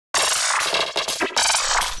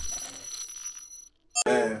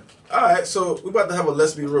Man. All right, so we about to have a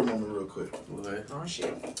let's be real moment real quick. Okay. Oh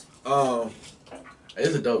shit.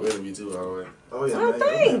 It's a dope interview too, all right. Oh yeah, Oh, man.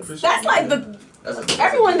 thanks. That's like the That's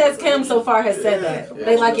everyone that's come so far has said that. Yeah,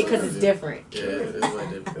 They like it because it's different. Yeah, it's way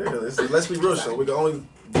different. Yeah, it's a let's be real show. We can only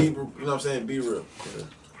be, you know what I'm saying, be real.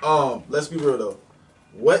 Let's be real though.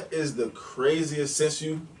 What is the craziest since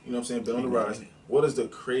you know what I'm saying, been on the rise? What is the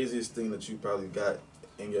craziest thing that you probably got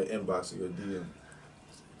in your inbox or your DM?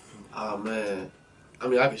 Oh man. I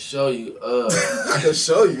mean, I can show you. I can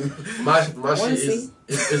show you. My shit is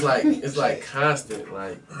it's like constant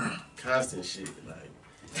shit. Like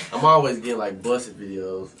I'm always getting like busted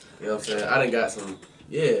videos. You know what I'm saying? I done got some.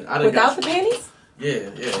 Yeah, I done Without got the panties?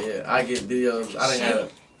 Yeah. I get videos. I done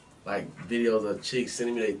had like videos of chicks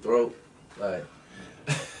sending me their throat. Like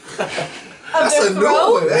that's a new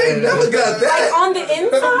one. I ain't never got that. Like on the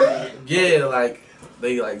inside? Yeah, like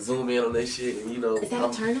they like zoom in on their shit and you know. Is that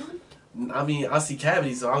a turn on? I mean, I see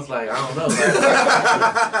cavities, so I was like, I don't know.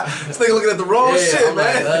 Like, this nigga looking at the wrong shit, I'm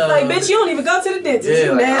man. Like, bitch, you don't even go to the dentist. Yeah,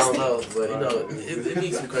 You like, nasty. I don't know, but you know, it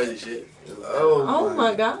be some crazy shit. Oh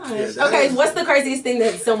my gosh. Yeah, Okay, what's the craziest thing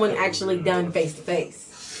that someone actually done face to face?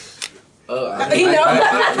 You know,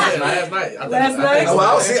 Last night. I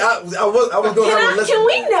was going to have a let's. Can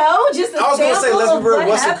we know just a I was going to say let's be real.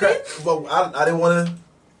 What's the happened? well, I didn't want to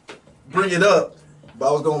bring it up. But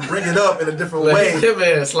I was gonna bring it up in a different way.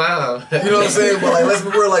 Man, slime. You know what I'm saying? But like, let's be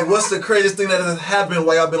real. Like, what's the craziest thing that has happened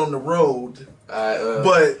while y'all been on the road?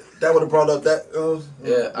 But that would have brought up that.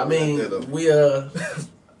 Yeah, I mean,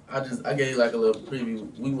 I gave you like a little preview.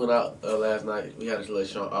 We went out last night. We had a little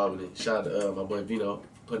show in Albany. Shout out to my boy Vino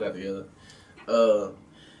putting that together.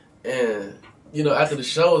 And you know, after the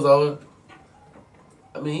show was over,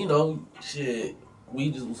 I mean, you know, shit, we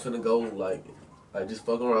just was finna go like just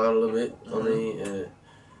fucking around a little bit. I mean, and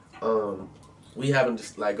we happened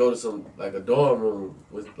to like go to some like a dorm room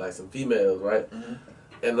with like some females, right?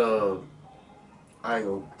 And I ain't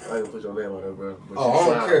gonna put your name on there, bro. But I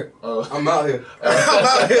don't care. I'm out here.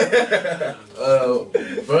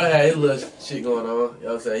 Bro had his little shit going on. You know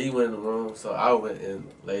what I'm saying? He went in the room, so I went and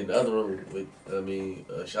laid in the other room with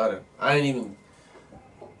Shawty.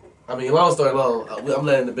 Long story long, I'm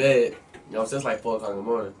laying in the bed. You know what I'm saying? It's like 4 o'clock in the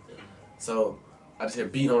morning. So I just hear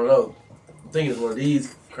beating on the door. I'm thinking it's one of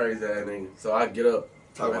these crazy ass niggas. So I get up.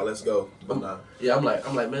 Talk about let's go. But nah. Yeah, I'm like,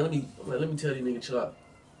 man, let me tell these niggas chill out.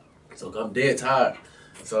 So I'm dead tired.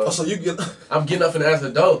 So you get I'm getting up and answer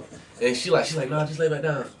the door. And she's like, nah, just lay back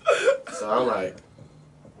down. So I'm like,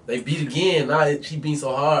 they beat again. Now she beat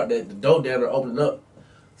so hard that the door down there opening up.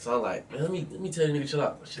 So I'm like, man, let me tell you nigga chill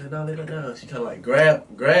out. She like, nah, lay back down. She kinda like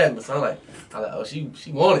grabbed me. So I'm like, oh, she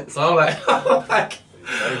want it. So I'm like,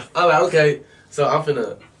 okay. So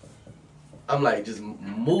I'm like just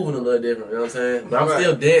moving a little different, you know what I'm saying? But I'm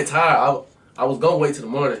still dead tired. I was gonna wait till the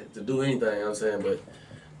morning to do anything, you know what I'm saying? But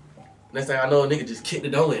next thing I know, a nigga just kicked the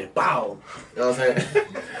door in. Bow. You know what I'm saying?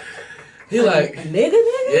 He like nigga?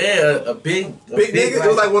 Yeah, a big nigga. Like, it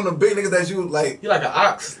was like one of the big niggas that you like. He like an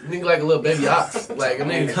ox. Nigga like a little baby ox. Like a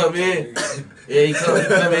nigga come in. Yeah, he come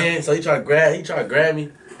in. So he try to grab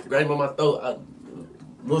me by my throat. I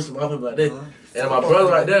mushed him off him like that. And my brother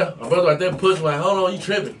right there pushed me like, hold on, you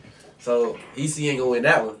tripping. So he see he ain't gonna win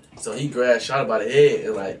that one. So he grabbed Shawty by the head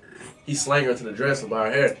and like he slang her to the dresser by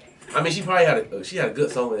her hair. I mean, she probably had a good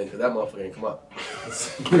song in it because that motherfucker ain't come out.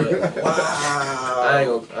 But, wow. I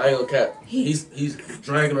ain't gonna cap. He's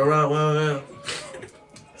dragging her around. Wow.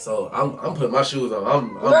 So I'm putting my shoes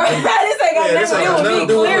on. This ain't got nothing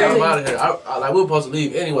to do with me. Clearly, I'm out of here. Like we were supposed to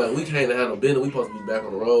leave anyway. We can't handle business. We supposed to be back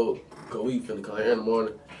on the road because we finna come here in the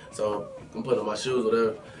morning. So I'm putting on my shoes,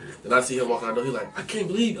 whatever. Then I see him walking out the door. He's like, I can't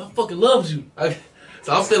believe I fucking loved you.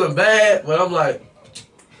 So I'm feeling bad, but I'm like,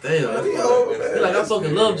 damn. He's like, I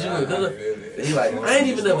fucking loved you. And he like, I ain't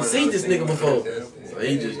even never seen this nigga before. So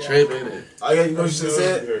he just tripping. And, oh yeah, you know what you should have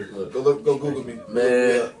said? Go Google me.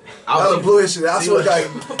 Man. I would have blew his shit. I swear to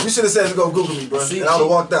God, you should have said go Google me, bro. And I would have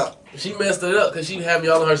walked out. She messed it up because she had me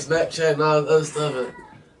all on her Snapchat and all this other stuff. And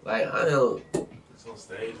like, I don't. It's on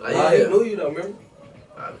stage. He knew you though, remember?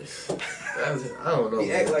 I don't know.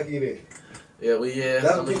 He act like he did. Yeah,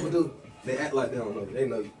 That's what people do. They act like they don't know you. They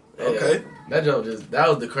know you. Yeah, okay. That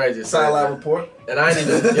was the craziest sideline report. And I ain't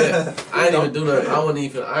even do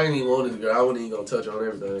nothing. I ain't even want this girl. I wasn't even gonna touch her on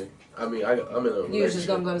everything. I mean, I'm in a relationship. You was just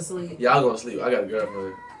gonna go to sleep. Yeah, I was gonna sleep. I got a girlfriend.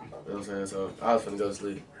 You know what I'm saying? So I was finna go to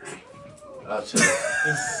sleep. I'll chill.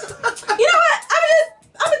 You know what?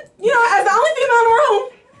 As the only female in the room,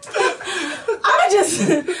 I'm just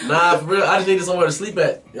Nah, for real. I just needed somewhere to sleep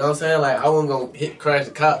at. You know what I'm saying? Like I wasn't gonna crash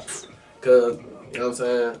the cops, cause you know what I'm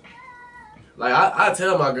saying. Like I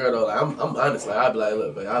tell my girl though, like I'm honest. Like I be like,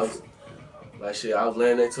 look, babe, Like shit, I was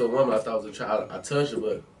laying next to a woman. I thought it was a child. I touched her,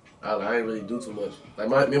 but I ain't really do too much. Like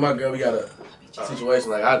me and my girl, we got a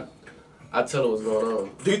situation. Like I tell her what's going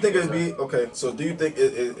on. Do you think it'd be okay? So do you think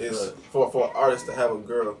it's for an artist to have a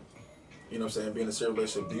girl, you know what I'm saying, be in a serious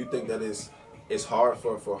relationship? Do you think that it's hard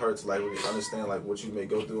for her to like really understand like what you may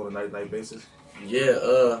go through on a night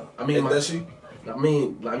mean, does she? I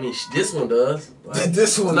mean, this one does. Like,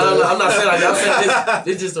 this one. No, does. no, I'm not saying like I'm saying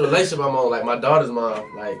this just the relationship I'm on. Like my daughter's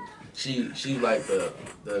mom, like she like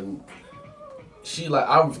she like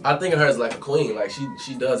I think of her as like a queen. Like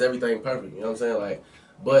she does everything perfect. You know what I'm saying? Like,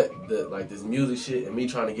 but like this music shit and me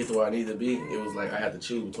trying to get to where I need to be, it was like I had to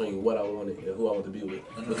choose between what I wanted and who I want to be with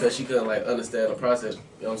because she couldn't like understand the process.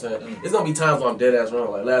 You know what I'm saying? It's gonna be times when I'm dead ass wrong.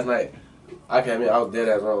 Like last night, I can't admit I was dead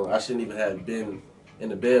ass wrong. I shouldn't even have been in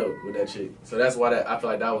the bed with that chick. So that's why I feel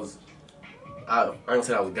like that was, I ain't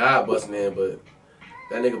say I was God busting in, but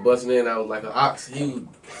that nigga busting in, I was like an ox. He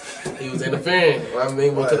was interfering. I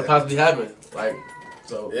mean, what could have possibly happened? Like,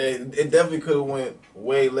 so. Yeah, it definitely could have went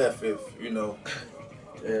way left if, you know.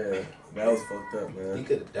 Yeah, that was fucked up, man. He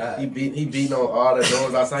could have died. He beating on all the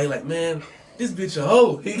doors outside. He like, man, this bitch a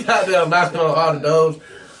hoe. He got there knocking on all the doors.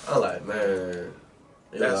 I'm like, man.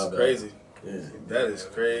 That's crazy. Yeah. That is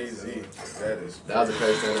crazy. That was a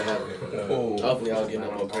crazy thing that happened. Hopefully I don't get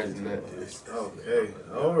no more crazy than that. Okay.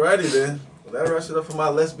 Alrighty then. Well, that wraps it up for my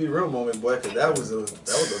let's be real moment, boy, because that was a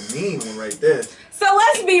mean one right there. So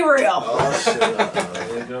let's be real. Oh shit.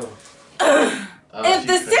 There you go. If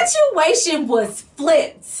the situation was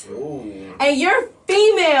flipped and your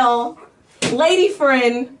female lady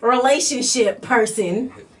friend relationship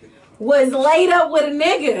person was laid up with a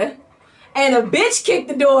nigga and a bitch kicked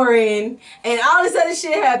the door in and all this other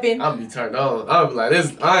shit happened, I'll be turned on. I'll be like,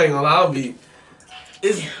 this, I ain't gonna lie,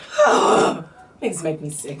 it's... Niggas make me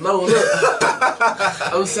sick. No, look.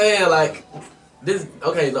 I'm saying, like, this,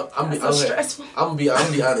 okay, no, I'm gonna be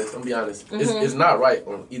honest. It's not right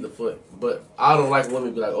on either foot. But I don't like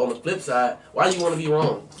women be like, on the flip side, why you wanna be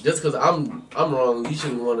wrong? Just cause I'm wrong, you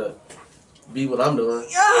shouldn't wanna be what I'm doing.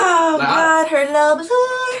 Oh, like, God, her love is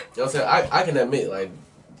hard. You know what I'm saying? I can admit, like,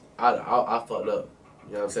 I fucked up.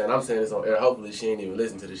 You know what I'm saying? I'm saying this on air. Hopefully she ain't even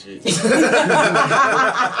listen to this shit.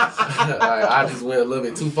 I just went a little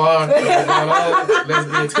bit too far. Let's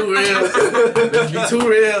be too real. Let's be too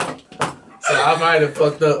real. So I might have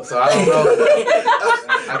fucked up. So I don't know.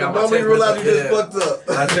 I got my text realize you just fucked up.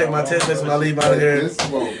 I check my text message when I leave out of here. If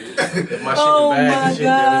my shit Oh is bad, my and shit,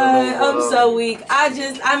 then God, I'm so weak. I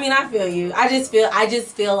feel you. I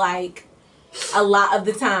just feel like a lot of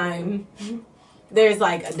the time there's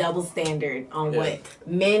like a double standard on what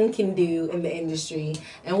men can do in the industry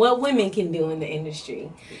and what women can do in the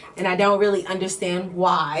industry. And I don't really understand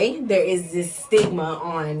why there is this stigma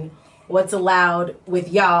on what's allowed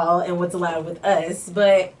with y'all and what's allowed with us.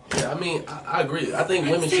 But yeah, I mean, I agree. I think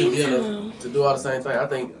women should be able to do all the same thing.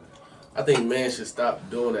 I think men should stop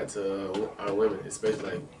doing that to our women, especially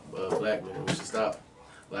like black men. We should stop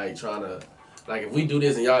like trying to, like, if we do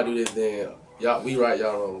this and y'all do this, then y'all, we right,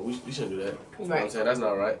 y'all wrong. We shouldn't do that. You know what I'm saying? That's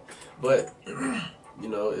not right. But, you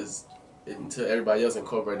know, until everybody else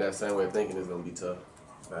incorporate that same way of thinking, it's going to be tough.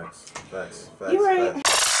 Facts. You're right.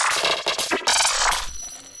 Facts.